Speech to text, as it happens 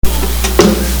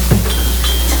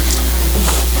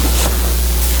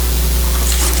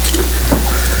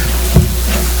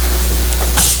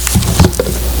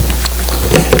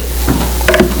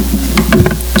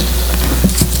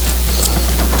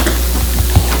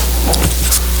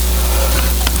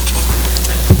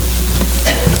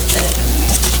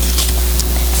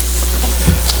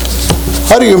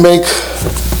How do you make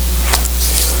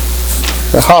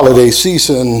the holiday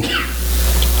season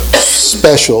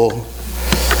special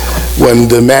when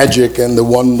the magic and the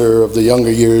wonder of the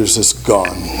younger years is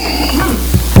gone?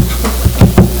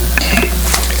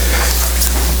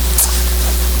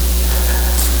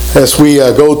 As we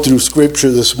go through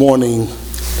Scripture this morning,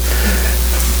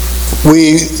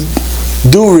 we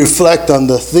do reflect on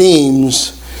the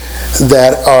themes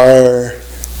that are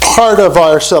part of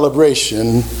our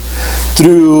celebration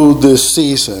through this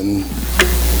season.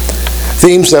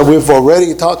 Themes that we've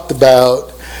already talked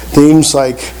about, themes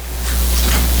like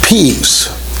peace,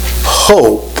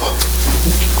 hope.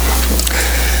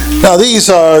 Now, these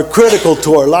are critical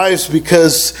to our lives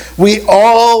because we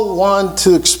all want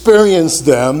to experience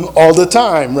them all the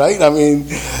time, right? I mean,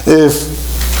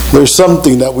 if there's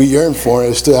something that we yearn for,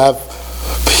 is to have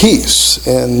peace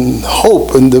and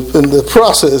hope in the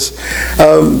process.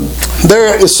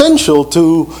 They're essential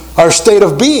to our state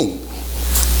of being,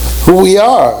 who we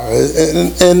are,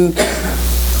 and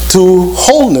to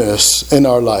wholeness in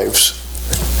our lives.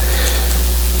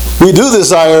 We do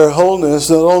desire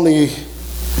wholeness not only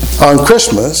on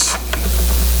Christmas,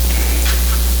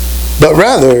 but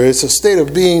rather it's a state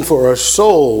of being for our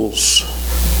souls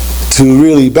to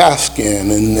really bask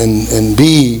in and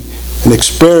be and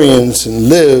experience and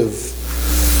live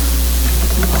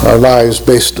our lives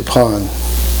based upon.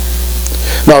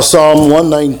 Now, Psalm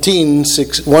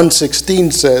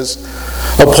 116 says,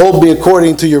 "Uphold me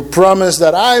according to your promise,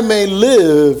 that I may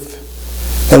live,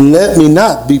 and let me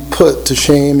not be put to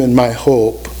shame in my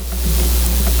hope."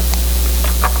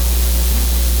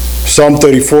 Psalm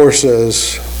 34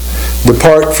 says,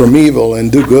 "Depart from evil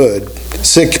and do good.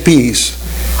 Seek peace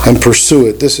and pursue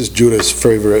it." This is Judah's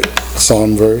favorite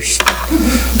psalm verse.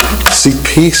 Seek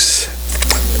peace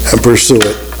and pursue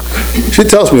it. She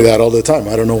tells me that all the time.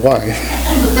 I don't know why.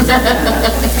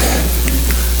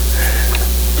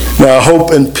 Now,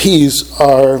 hope and peace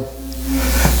are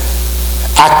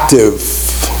active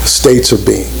states of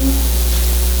being.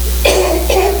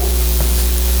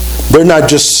 They're not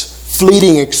just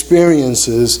fleeting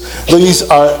experiences. These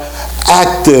are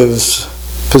active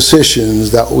positions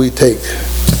that we take.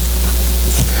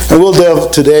 And we'll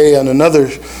delve today on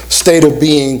another state of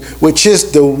being, which is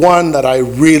the one that I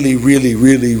really,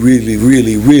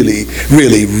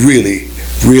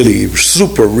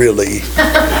 super really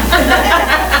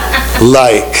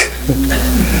like.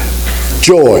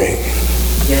 Joy.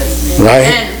 Yes. Right?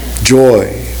 Amen.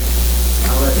 Joy.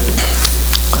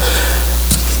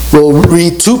 We'll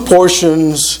read two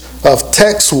portions of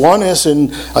text. One is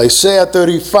in Isaiah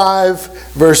 35,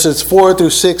 verses 4 through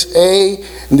 6a,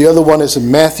 and the other one is in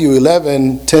Matthew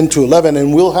 11, 10 to 11,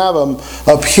 and we'll have them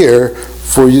up here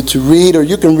for you to read, or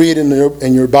you can read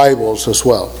in your Bibles as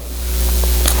well.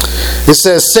 It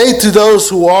says, "Say to those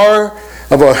who are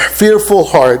of a fearful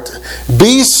heart,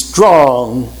 be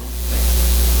strong,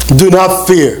 do not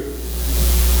fear.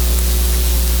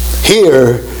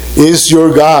 Here is your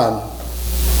God.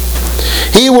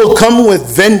 He will come with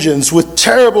vengeance, with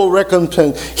terrible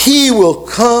recompense. He will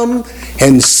come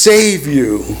and save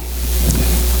you.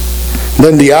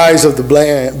 Then the eyes of the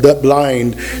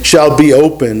blind shall be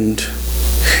opened,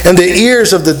 and the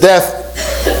ears of the deaf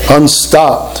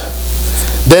unstopped.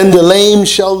 Then the lame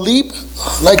shall leap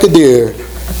like a deer,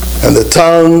 and the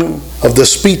tongue of the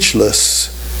speechless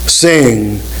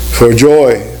sing for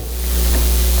joy."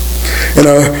 And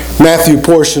our Matthew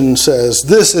portion says,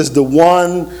 "This is the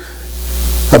one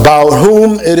about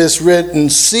whom it is written,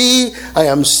 'See, I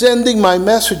am sending my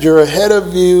messenger ahead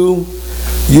of you,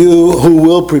 who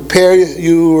will prepare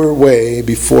your way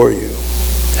before you.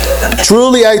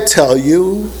 Truly I tell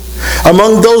you,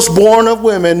 among those born of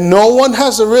women, no one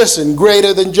has arisen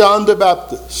greater than John the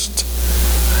Baptist.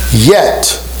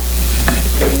 Yet,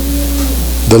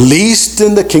 the least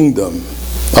in the kingdom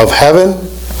of heaven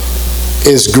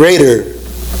is greater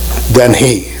than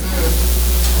he."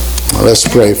 Let's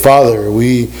pray. Father,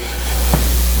 we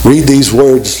read these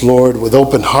words, Lord, with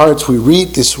open hearts. We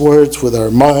read these words with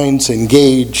our minds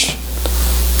engaged.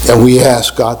 And we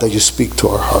ask, God, that you speak to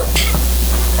our hearts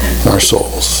and our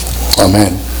souls.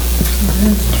 Amen.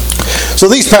 So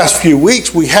these past few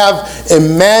weeks, we have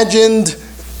imagined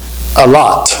a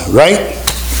lot, right?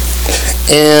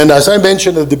 And as I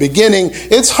mentioned at the beginning,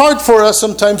 it's hard for us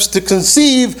sometimes to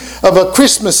conceive of a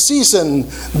Christmas season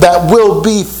that will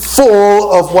be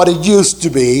full of what it used to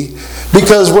be.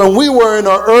 Because when we were in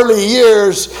our early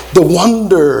years, the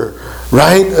wonder,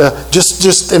 right?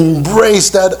 Just embrace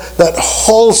that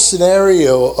whole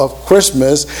scenario of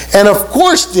Christmas. And of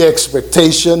course, the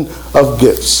expectation of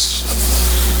gifts.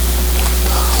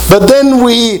 But then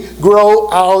we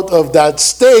grow out of that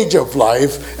stage of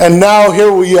life, and now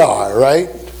here we are, right?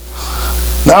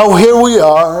 Now here we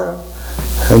are,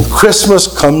 and Christmas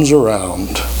comes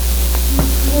around.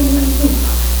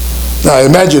 Now,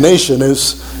 imagination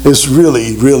is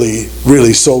really, really,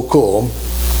 really so cool.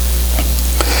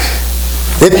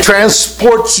 It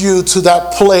transports you to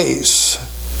that place.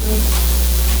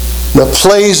 The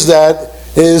place that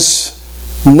is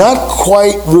not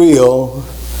quite real,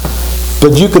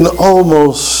 but you can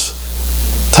almost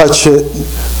touch it.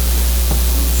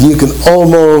 You can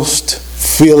almost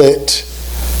feel it.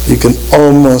 You can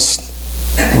almost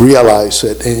realize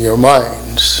it in your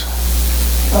minds.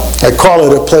 I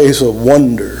call it a place of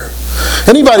wonder.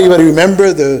 Anybody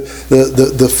remember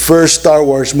the first Star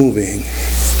Wars movie?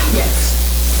 Yes.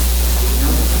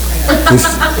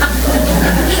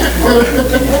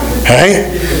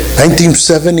 Right?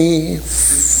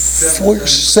 1974,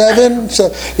 7?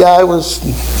 So, yeah, I was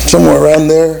somewhere around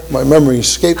there. My memory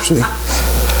escapes me.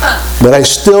 But I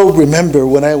still remember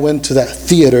when I went to that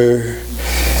theater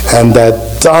and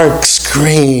that dark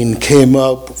screen came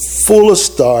up full of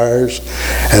stars,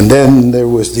 and then there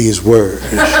was these words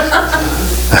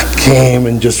that came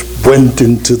and just went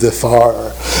into the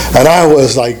fire. And I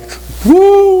was like,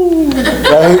 woo!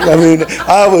 Right? I mean,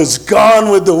 I was gone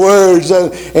with the words,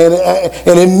 and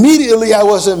immediately I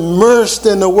was immersed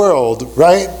in the world,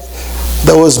 right?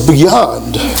 That was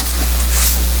beyond.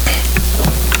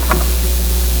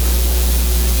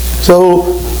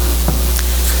 So,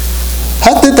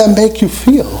 how did that make you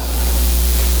feel?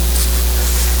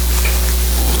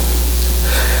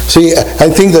 See, I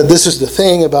think that this is the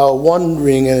thing about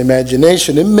wondering and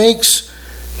imagination. It makes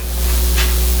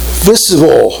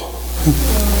visible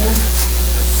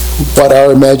what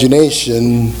our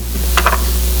imagination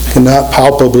cannot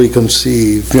palpably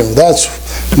conceive. That's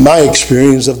my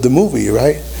experience of the movie,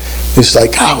 right? It's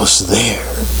like I was there.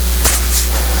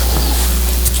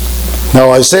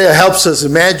 Now, Isaiah helps us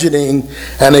imagining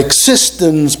an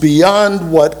existence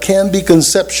beyond what can be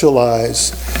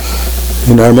conceptualized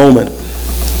in our moment.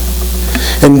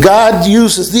 And God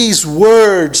uses these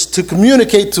words to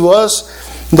communicate to us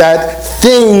that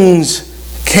things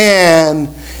can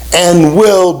and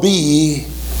will be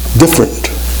different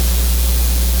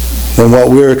than what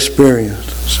we're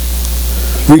experiencing.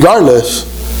 Regardless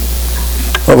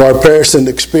of our present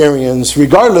experience,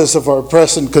 regardless of our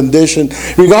present condition,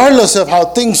 regardless of how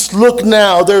things look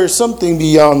now, there is something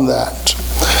beyond that.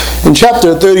 In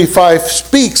chapter 35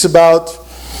 speaks about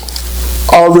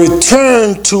our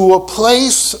return to a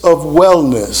place of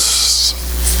wellness.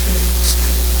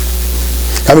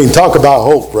 I mean, talk about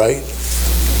hope, right?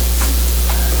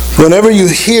 Whenever you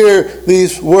hear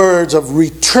these words of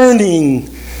returning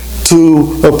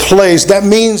to a place, that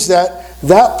means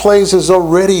that place has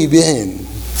already been,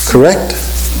 correct?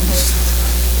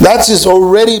 That's just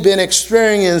already been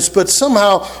experienced, but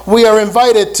somehow we are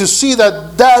invited to see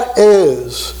that that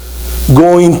is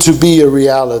going to be a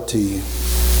reality.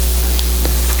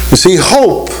 You see,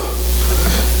 hope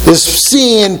is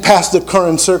seeing past the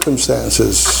current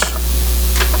circumstances.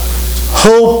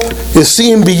 Hope is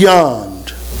seeing beyond.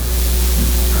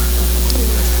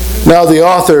 Now the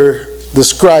author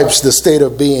describes the state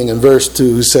of being in verse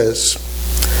 2. He says,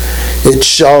 "It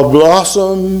shall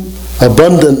blossom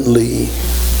abundantly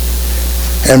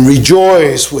and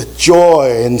rejoice with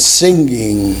joy and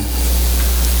singing."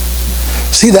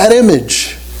 See that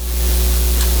image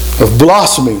of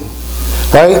blossoming,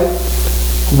 right?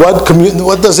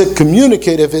 What does it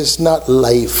communicate if it's not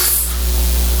life?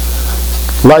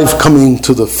 Life coming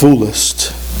to the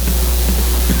fullest.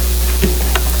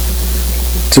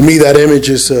 To me, that image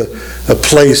is a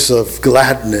place of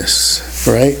gladness,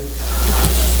 right?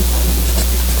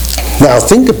 Now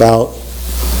think about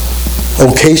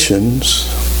occasions,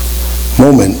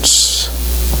 moments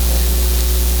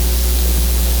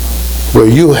where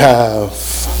you have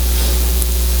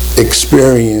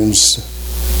experienced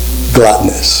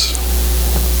gladness.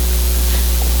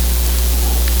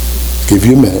 Give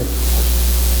you a minute.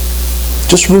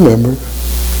 Just remember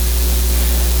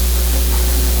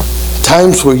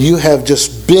times where you have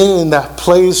just been in that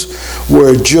place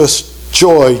where just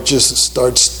joy just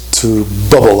starts to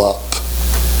bubble up.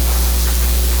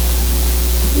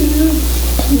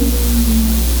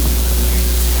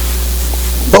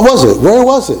 What was it? Where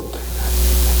was it?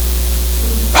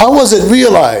 How was it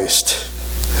realized?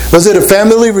 Was it a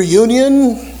family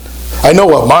reunion? I know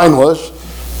what mine was.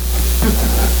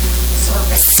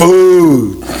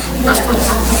 Food.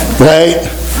 Right?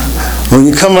 When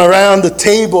you come around the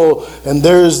table and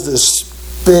there's this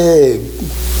big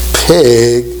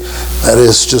pig that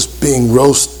is just being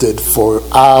roasted for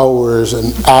hours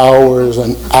and hours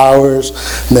and hours,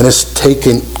 and then it's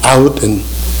taken out and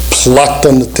plucked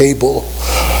on the table.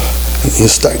 And you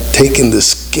start taking the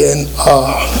skin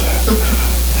off,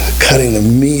 cutting the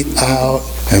meat out,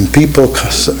 and people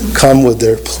come with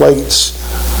their plates,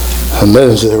 and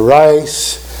there's the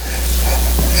rice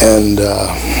and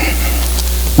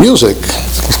music,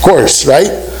 of course,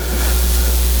 right?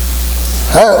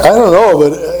 I don't know,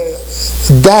 but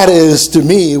that is to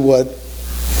me what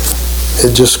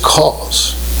it just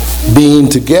calls. Being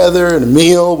together in a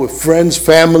meal with friends,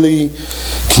 family,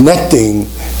 connecting.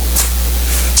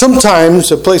 Sometimes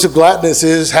a place of gladness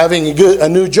is having a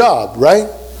new job, right?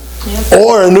 Yep.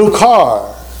 Or a new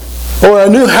car, or a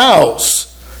new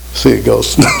house. See, it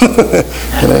goes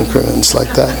in increments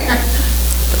like that.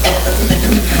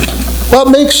 What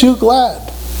makes you glad?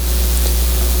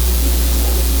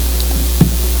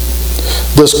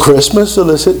 Does Christmas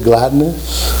elicit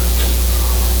gladness?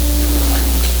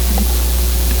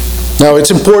 Now,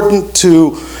 it's important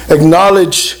to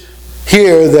acknowledge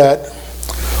here that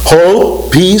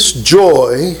hope, peace,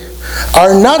 joy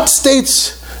are not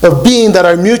states of being that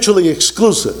are mutually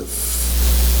exclusive.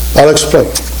 I'll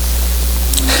explain.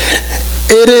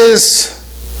 It is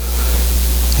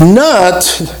not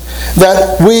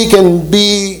that we can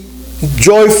be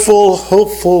joyful,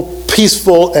 hopeful,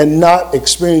 peaceful, and not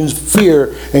experience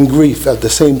fear and grief at the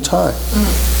same time.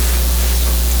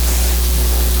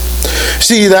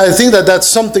 See, I think that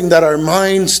that's something that our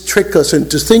minds trick us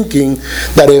into thinking,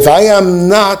 that if I am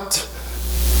not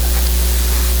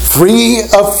free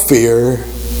of fear,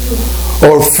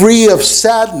 or free of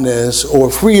sadness, or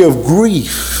free of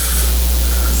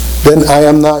grief, then I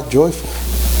am not joyful.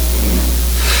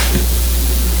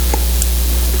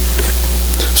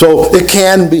 So it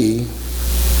can be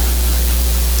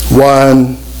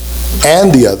one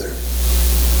and the other.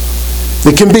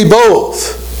 It can be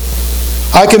both.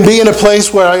 I can be in a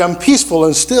place where I am peaceful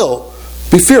and still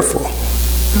be fearful.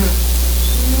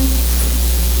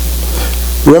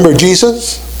 Remember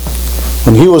Jesus?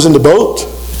 When he was in the boat,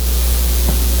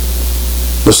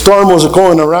 the storm was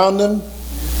going around him.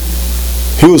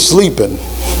 He was sleeping.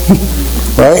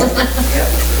 Right?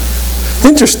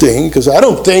 Interesting, because I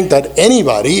don't think that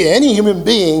anybody, any human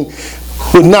being,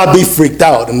 would not be freaked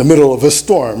out in the middle of a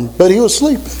storm, but he was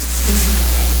sleeping.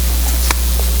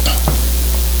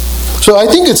 So I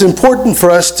think it's important for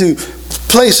us to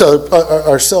place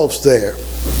ourselves there.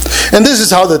 And this is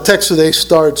how the text today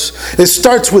starts. It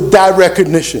starts with that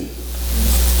recognition.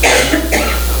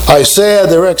 Isaiah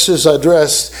directs his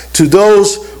address to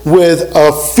those with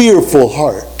a fearful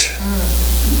heart.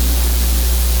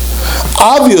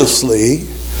 Obviously,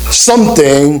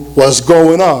 something was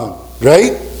going on,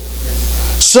 right?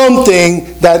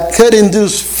 Something that could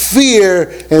induce fear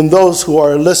in those who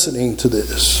are listening to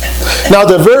this. Now,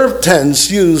 the verb tense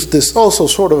used is also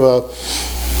sort of a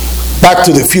back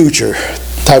to the future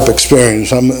type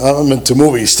experience. I'm into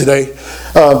movies today.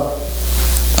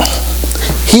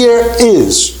 Here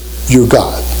is your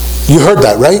God. You heard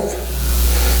that, right?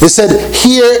 It said,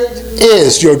 here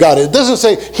is your God. It doesn't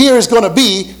say, here is going to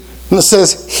be. And it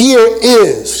says, here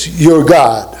is your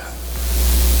God.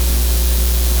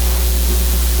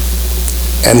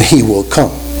 And he will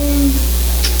come.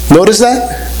 Notice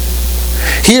that?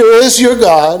 Here is your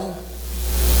God.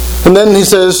 And then he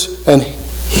says, and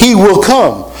he will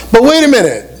come. But wait a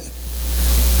minute.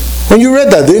 When you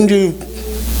read that, didn't you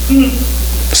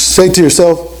say to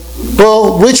yourself,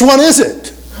 well, which one is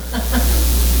it?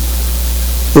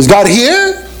 Is God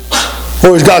here?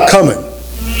 Or is God coming?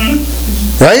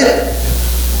 Right?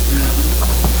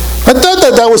 I thought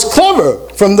that was clever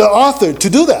from the author to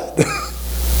do that.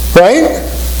 Right?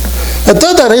 I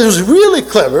thought that it was really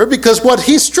clever because what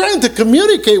he's trying to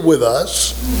communicate with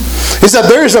us is that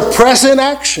there is a present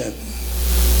action.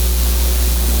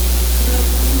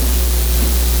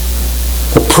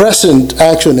 The present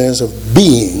action is of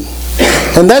being.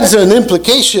 And that's an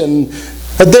implication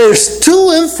that there's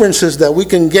two inferences that we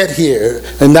can get here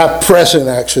in that present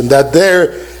action. That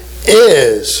there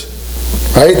is,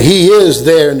 right? He is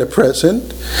there in the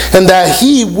present. And that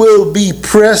he will be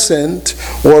present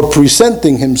or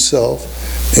presenting himself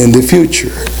in the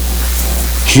future.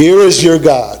 Here is your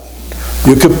God.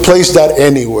 You could place that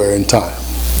anywhere in time.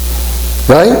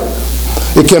 Right?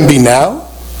 It can be now.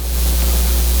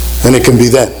 And it can be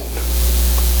then.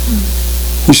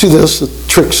 You see, those are the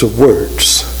tricks of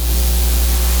words.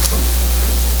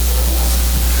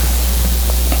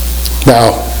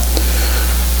 Now,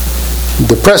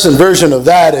 the present version of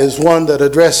that is one that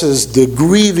addresses the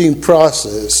grieving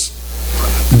process,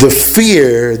 the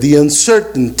fear, the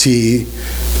uncertainty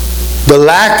the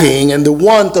lacking and the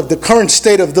want of the current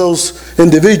state of those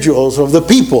individuals, of the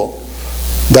people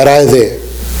that are there.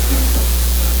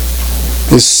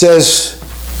 It says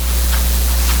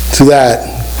to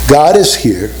that, God is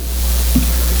here.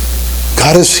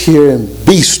 God is here, and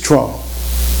be strong.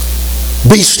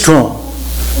 Be strong.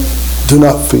 Do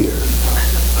not fear.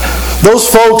 Those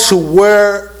folks who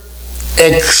were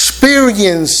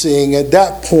experiencing at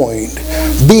that point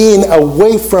being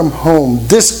away from home,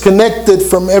 disconnected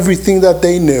from everything that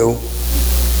they knew,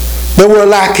 they were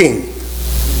lacking.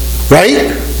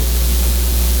 Right?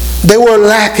 They were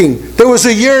lacking. There was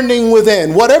a yearning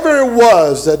within. Whatever it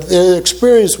was that their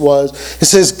experience was, it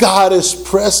says God is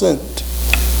present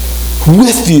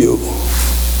with you.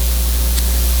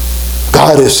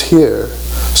 God is here.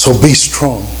 So be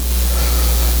strong.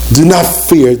 Do not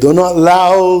fear. Do not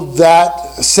allow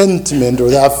that sentiment or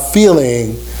that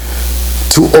feeling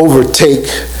to overtake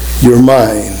your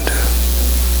mind.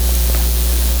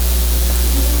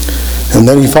 And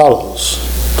then he follows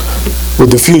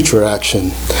with the future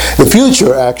action. The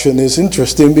future action is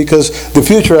interesting because the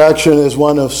future action is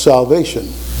one of salvation.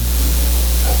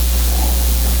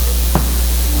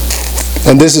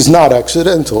 And this is not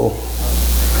accidental.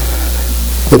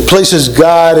 It places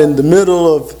God in the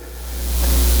middle of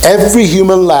every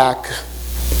human lack,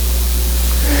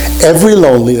 every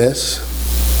loneliness,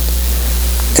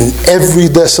 and every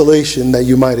desolation that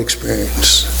you might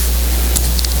experience.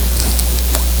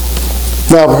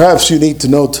 Now, perhaps you need to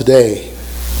know today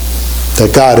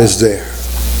that God is there.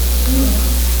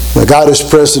 That God is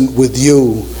present with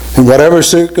you in whatever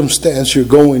circumstance you're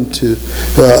going through.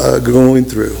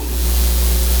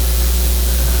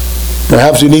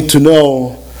 Perhaps you need to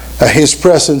know His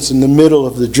presence in the middle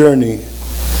of the journey,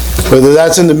 whether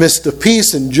that's in the midst of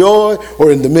peace and joy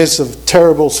or in the midst of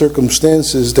terrible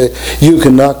circumstances that you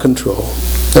cannot control.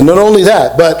 And not only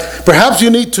that, but perhaps you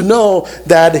need to know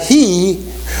that He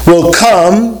will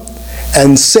come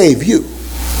and save you.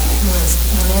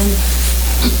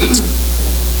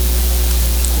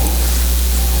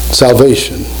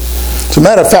 Salvation. As a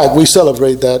matter of fact, we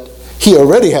celebrate that He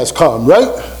already has come,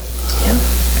 right?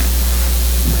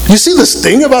 You see this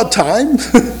thing about time?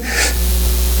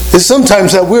 It's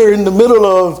sometimes that we're in the middle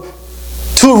of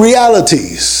two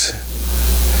realities.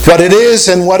 What it is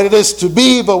and what it is to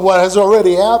be, but what has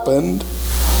already happened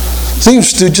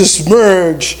seems to just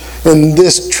merge in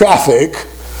this traffic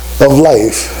of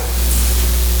life.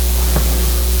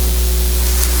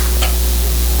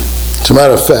 As a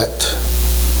matter of fact,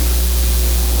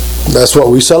 that's what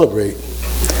we celebrate.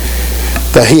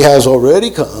 That He has already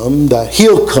come, that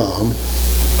He'll come.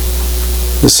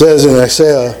 It says in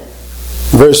Isaiah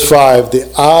verse 5,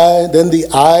 then the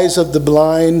eyes of the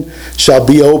blind shall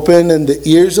be open and the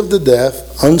ears of the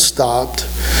deaf unstopped.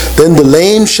 Then the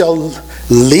lame shall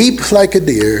leap like a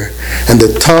deer and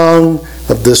the tongue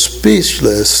of the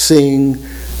speechless sing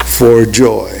for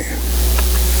joy.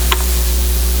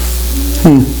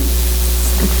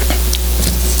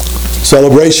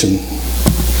 Celebration.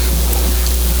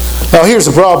 Now here's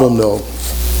the problem though.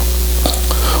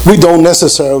 We don't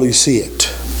necessarily see it.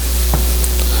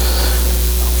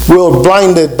 We're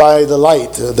blinded by the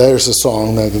light. There's a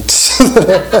song.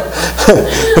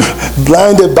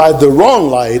 Blinded by the wrong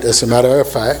light, as a matter of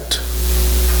fact.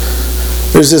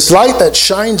 There's this light that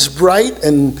shines bright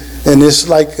and it's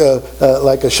like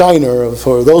a shiner.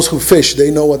 For those who fish, they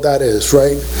know what that is,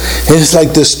 right? And it's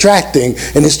like distracting,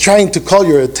 and it's trying to call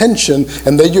your attention,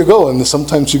 and there you go. And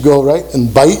sometimes you go right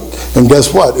and bite, and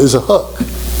guess what? It's a hook.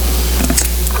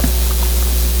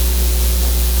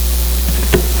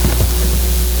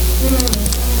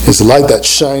 It's a light that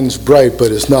shines bright,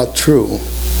 but it's not true.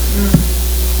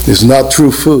 It's not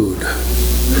true food.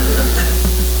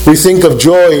 We think of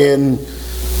joy in,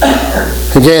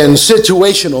 again,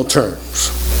 situational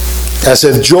terms. As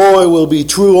if joy will be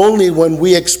true only when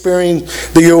we experience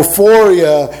the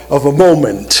euphoria of a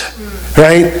moment.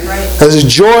 Right? As if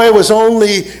joy was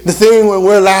only the thing when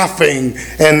we're laughing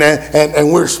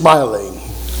and we're smiling.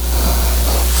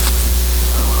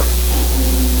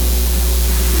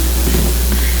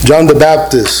 John the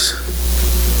Baptist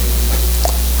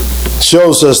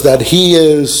shows us that he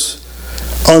is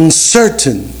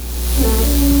uncertain.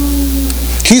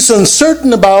 He's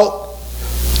uncertain about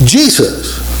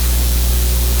Jesus.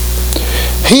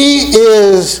 He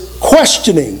is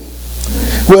questioning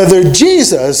whether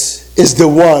Jesus is the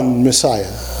one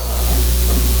Messiah.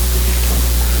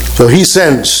 So he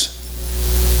sends,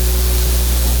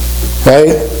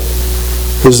 right,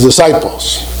 his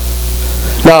disciples.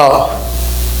 Now,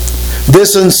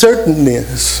 this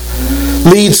uncertainness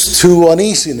leads to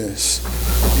uneasiness,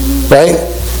 right?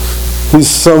 He's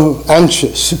so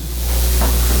anxious.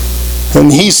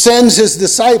 And he sends his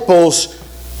disciples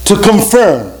to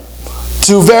confirm,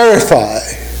 to verify.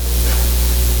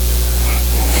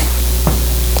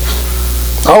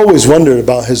 I always wondered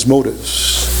about his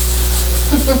motives.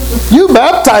 You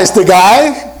baptized the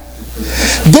guy.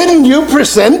 Didn't you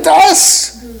present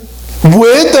us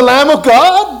with the Lamb of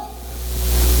God?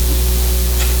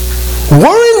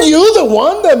 Weren't you the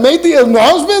one that made the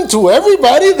announcement to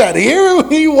everybody that here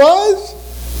he was?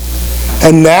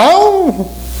 And now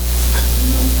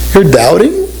you're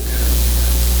doubting?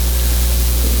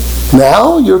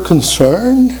 Now you're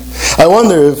concerned? I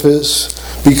wonder if it's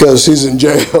because he's in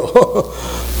jail.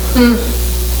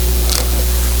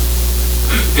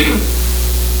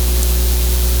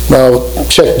 Now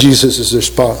check Jesus'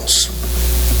 response.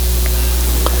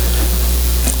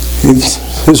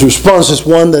 His response is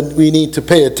one that we need to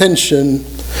pay attention,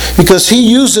 because he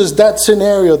uses that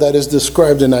scenario that is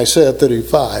described in Isaiah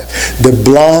 35. The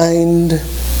blind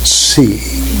see.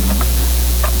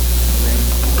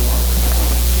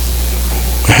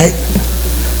 Right?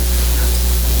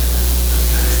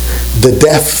 The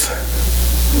deaf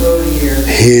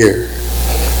hear.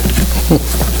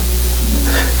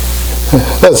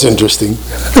 That's interesting.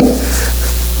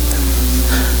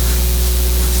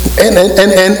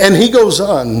 And he goes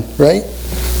on, right?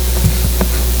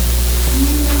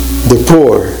 The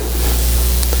poor.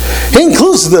 He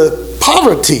includes the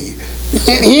poverty.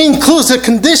 He includes a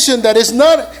condition that is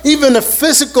not even a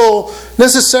physical,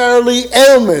 necessarily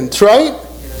ailment, right?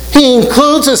 He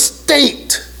includes a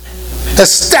state, a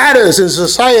status in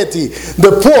society.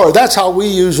 The poor, that's how we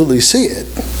usually see it.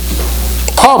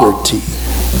 Poverty.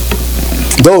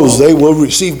 Those, they will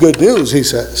receive good news, he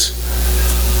says.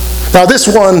 Now this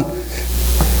one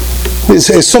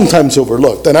is sometimes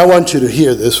overlooked, and I want you to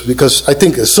hear this because I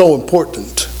think it's so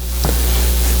important.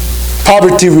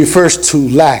 Poverty refers to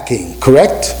lacking,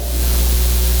 correct?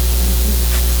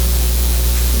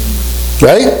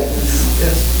 Right?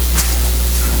 Yes.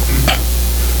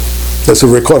 That's a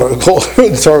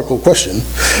rhetorical question.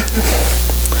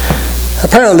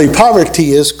 Apparently,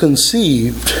 poverty is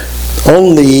conceived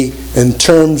only in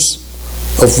terms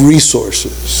of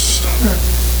resources.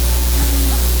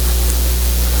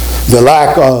 The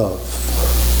lack of.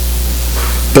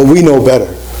 But we know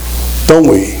better, don't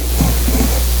we?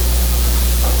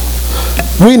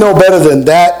 We know better than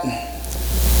that,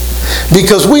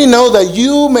 because we know that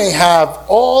you may have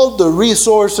all the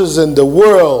resources in the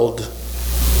world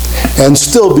and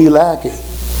still be lacking.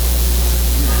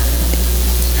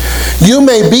 You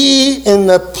may be in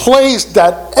the place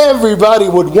that everybody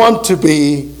would want to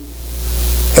be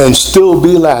and still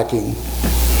be lacking.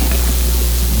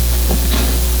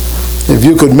 If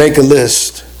you could make a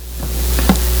list,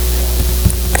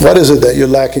 what is it that you're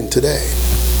lacking today?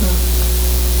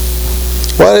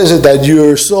 What is it that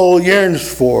your soul yearns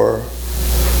for?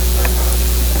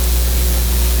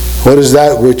 What is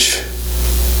that which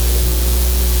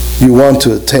you want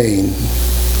to attain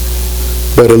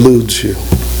but eludes you?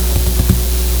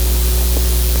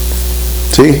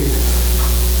 See?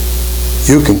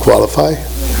 You can qualify.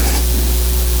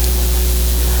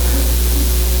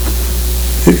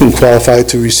 You can qualify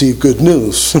to receive good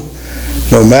news,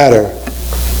 no matter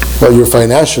what your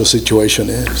financial situation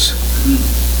is.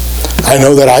 I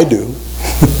know that I do.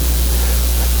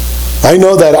 I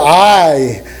know that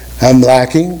I am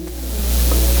lacking.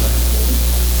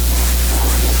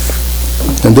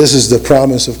 And this is the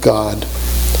promise of God.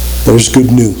 There's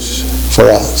good news for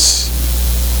us.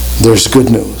 There's good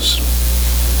news.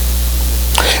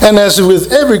 And as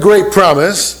with every great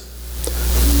promise,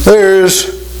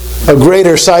 there's a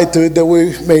greater side to it that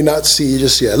we may not see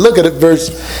just yet. Look at it, verse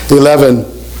 11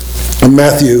 in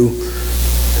Matthew.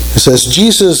 It says,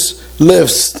 Jesus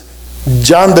lifts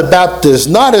John the Baptist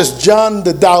not as John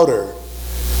the doubter,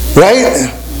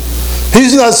 right?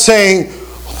 He's not saying,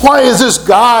 why is this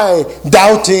guy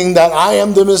doubting that I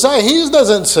am the Messiah? He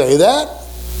doesn't say that.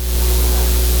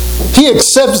 He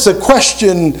accepts the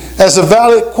question as a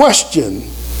valid question.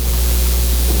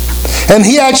 And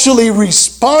he actually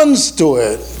responds to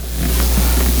it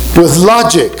with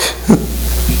logic.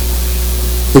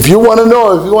 If you want to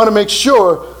know, if you want to make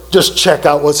sure, just check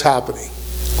out what's happening.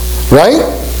 Right?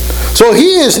 So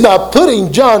he is not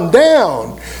putting John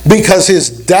down because he's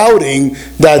doubting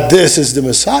that this is the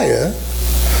Messiah.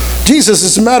 Jesus,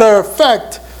 as a matter of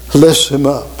fact, lifts him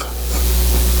up.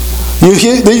 Did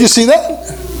you see that?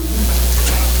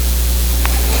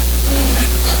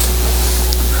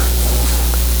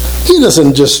 He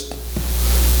doesn't just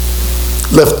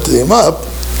lift him up.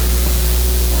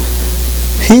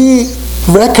 He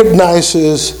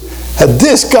recognizes that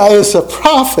this guy is a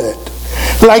prophet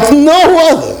like no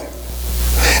other.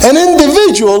 An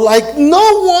individual like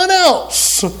no one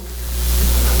else.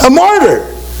 A martyr.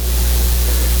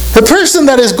 A person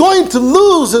that is going to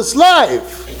lose his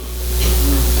life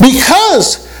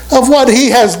because of what he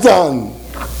has done.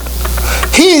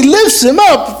 He lifts him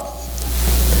up.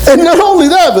 And not only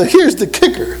that, but here's the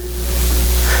kicker.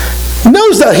 He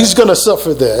knows that he's going to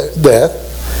suffer death.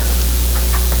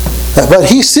 But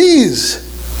he sees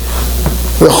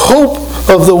the hope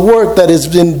of the work that has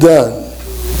been done.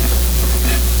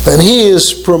 And he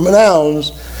is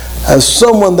pronounced as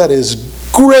someone that is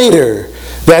greater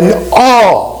than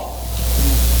all.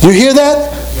 You hear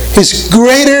that? He's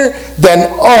greater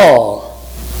than all.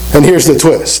 And here's the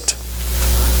twist.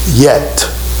 Yet.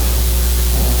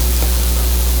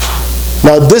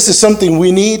 Now this is something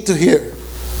we need to hear.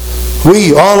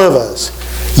 We, all of us.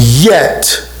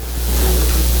 Yet,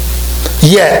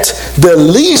 the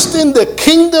least in the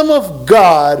kingdom of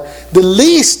God, the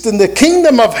least in the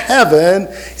kingdom of heaven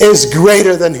is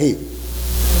greater than he.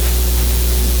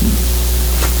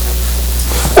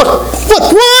 What?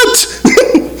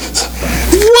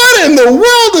 What in the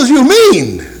world do you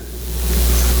mean?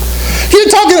 You're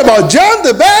talking about John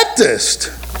the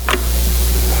Baptist.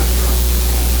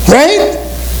 Right?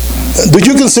 Do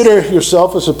you consider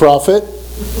yourself as a prophet?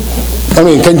 I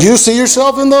mean, can you see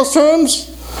yourself in those terms?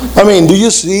 I mean, do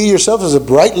you see yourself as a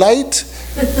bright light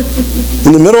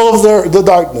in the middle of the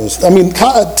darkness? I mean, go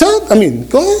ahead,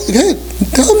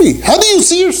 tell me. How do you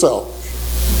see yourself?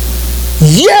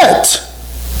 Yet,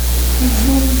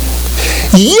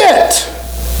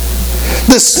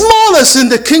 the smallest in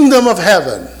the kingdom of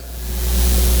heaven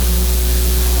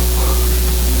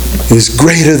is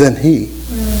greater than he.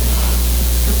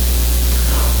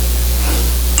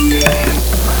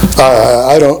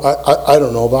 I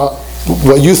don't know about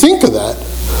what you think of that.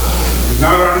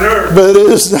 Not on earth. But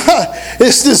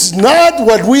it's just not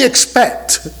what we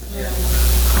expect.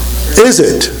 Is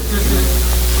it?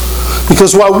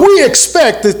 Because what we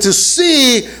expect is to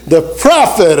see the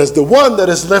prophet as the one that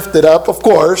is lifted up, of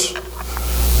course,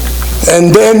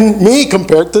 and then me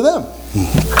compared to them.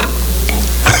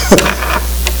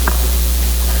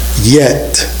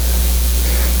 Yet,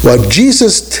 what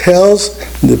Jesus tells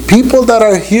the people that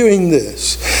are hearing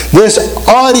this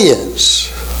audience,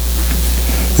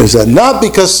 is that not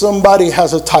because somebody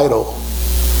has a title,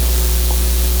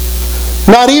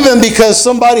 not even because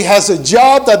somebody has a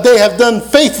job that they have done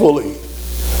faithfully,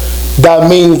 that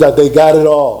means that they got it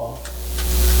all.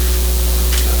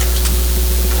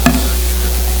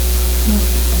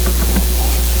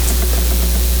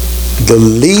 The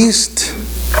least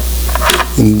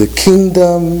in the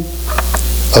kingdom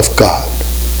of God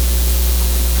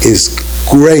is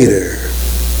greater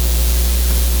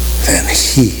than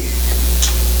he.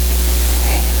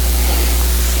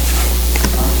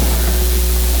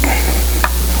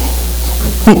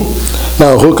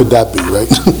 Now, who could that be, right?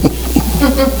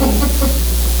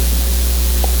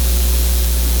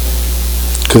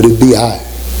 Could it be I?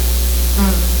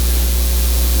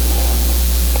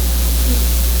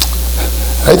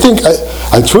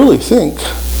 I truly think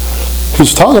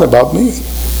he's talking about me.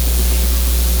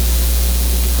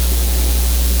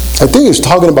 I think he's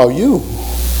talking about you.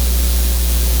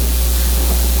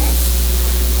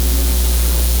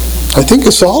 I think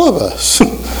it's all of us.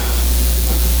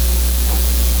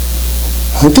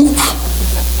 I think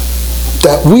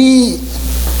that we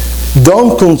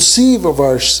don't conceive of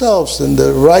ourselves in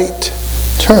the right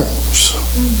terms.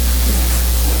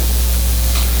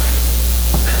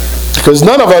 Because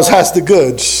none of us has the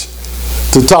goods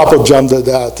to topple John the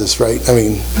Baptist, right? I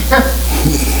mean,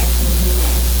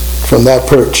 from that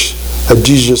perch that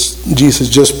Jesus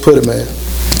just put him in.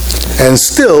 And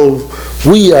still,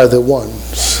 we are the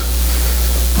ones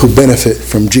who benefit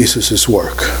from Jesus'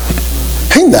 work.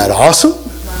 Ain't that awesome?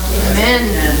 Amen.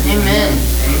 Amen.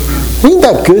 Ain't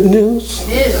that good news?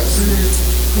 It is.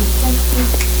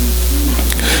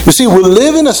 You see, we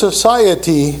live in a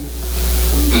society,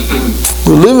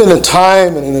 we live in a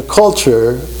time and in a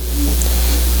culture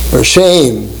where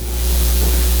shame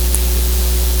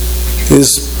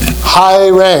is high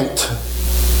ranked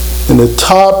in the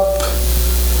top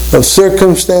of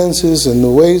circumstances and the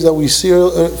ways that we see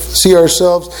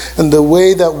ourselves and the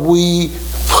way that we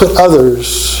put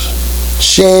others.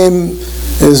 Shame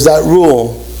is that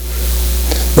rule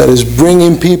that is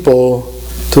bringing people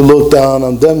to look down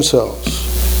on themselves.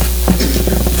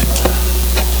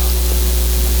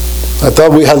 I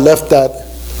thought we had left that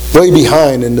way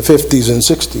behind in the 50s and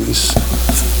 60s.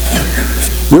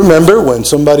 You remember when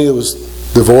somebody that was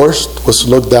divorced was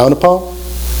looked down upon?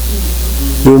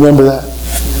 You remember that?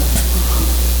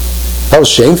 That was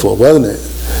shameful, wasn't it?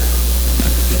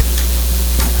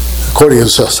 According to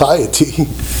society.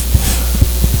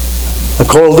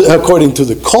 according to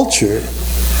the culture.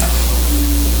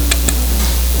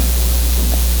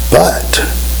 But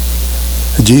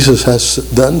Jesus has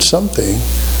done something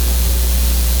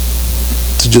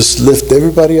to just lift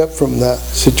everybody up from that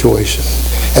situation.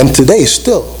 And today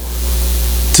still,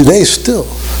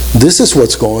 this is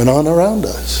what's going on around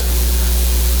us.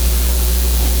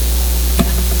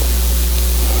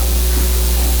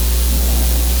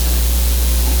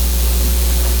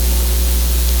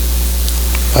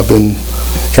 I've been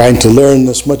trying to learn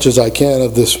as much as I can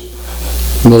of this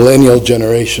millennial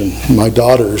generation. My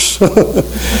daughters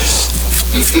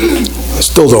I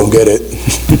still don't get it.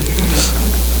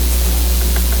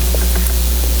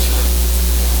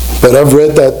 But I've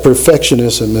read that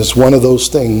perfectionism is one of those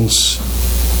things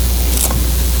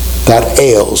that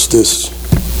ails this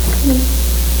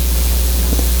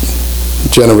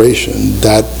generation,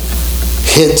 that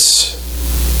hits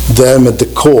them at the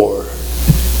core.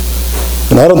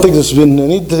 And I don't think there's been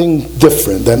anything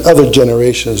different than other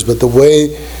generations, but the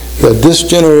way that this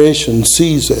generation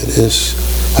sees it is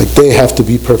like they have to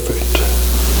be perfect.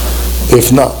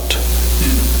 If not,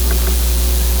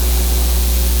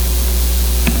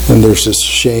 and there's this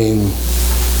shame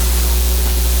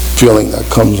feeling that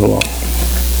comes along.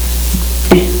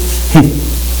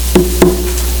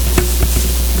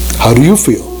 How do you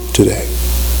feel today?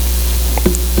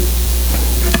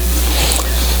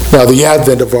 Now, the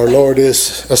advent of our Lord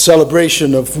is a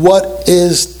celebration of what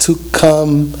is to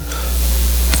come,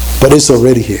 but it's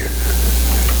already here.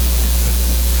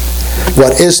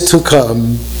 What is to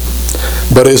come,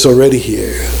 but is already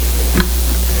here.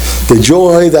 The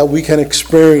joy that we can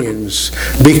experience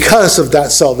because of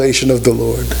that salvation of the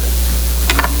Lord.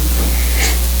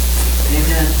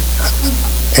 Amen.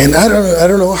 And I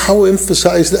don't know how to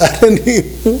emphasize that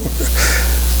anymore.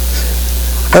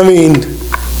 I mean,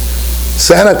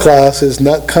 Santa Claus is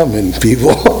not coming,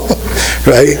 people.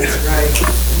 Right? Right.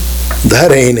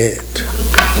 That ain't it.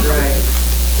 Right.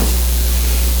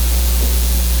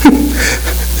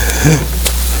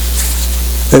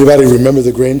 Anybody remember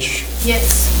the Grinch?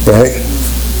 Yes. Right?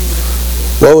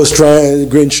 What was the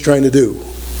Grinch trying to do?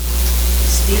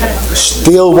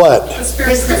 Steal what?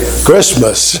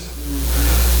 Christmas.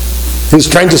 He's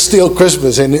trying to steal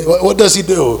Christmas, and what does he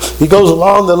do? He goes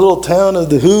along the little town of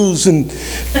the Who's and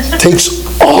takes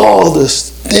all these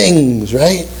things,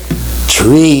 right?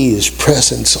 Trees,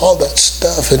 presents, all that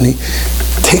stuff, and he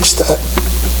takes that,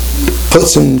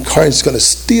 puts in the car, and he's going to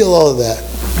steal all of that.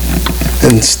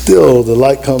 And still the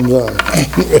light comes on.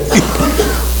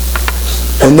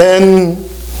 And then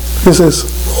he says,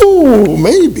 oh,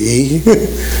 maybe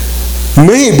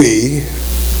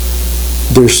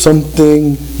there's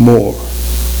something more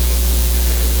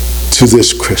to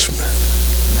this Christmas.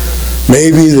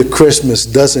 Maybe the Christmas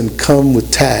doesn't come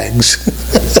with tags.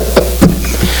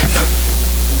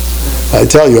 I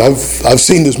tell you, I've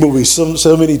seen this movie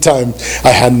so many times. I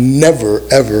had never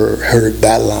ever heard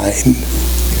that line.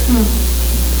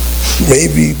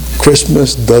 Maybe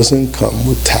Christmas doesn't come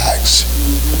with tags.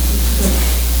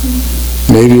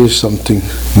 Maybe there's something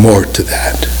more to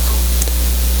that.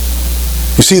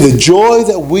 You see, the joy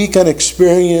that we can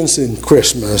experience in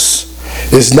Christmas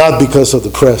is not because of the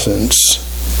presents,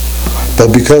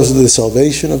 but because of the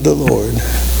salvation of the Lord.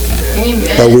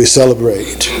 Amen. That we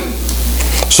celebrate.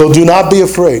 So do not be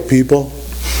afraid, people.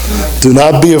 Do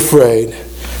not be afraid.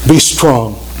 Be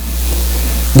strong.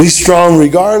 Be strong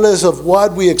regardless of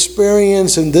what we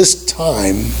experience in this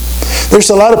time. There's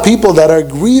a lot of people that are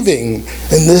grieving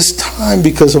in this time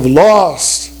because of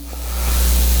loss.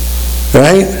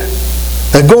 Right?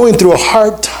 They're going through a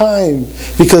hard time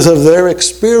because of their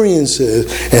experiences.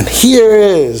 And here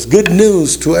is good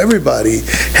news to everybody.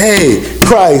 Hey,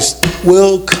 Christ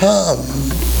will come.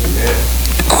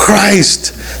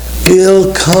 Christ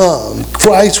will come.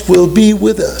 Christ will be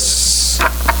with us.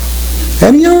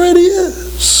 And He already is.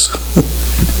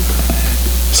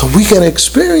 So we can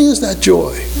experience that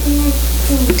joy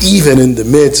even in the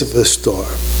midst of the storm,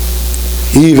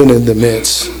 even in the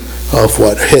midst of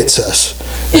what hits us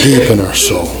deep in our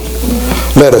soul.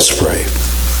 Let us pray.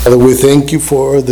 Father, we thank you for the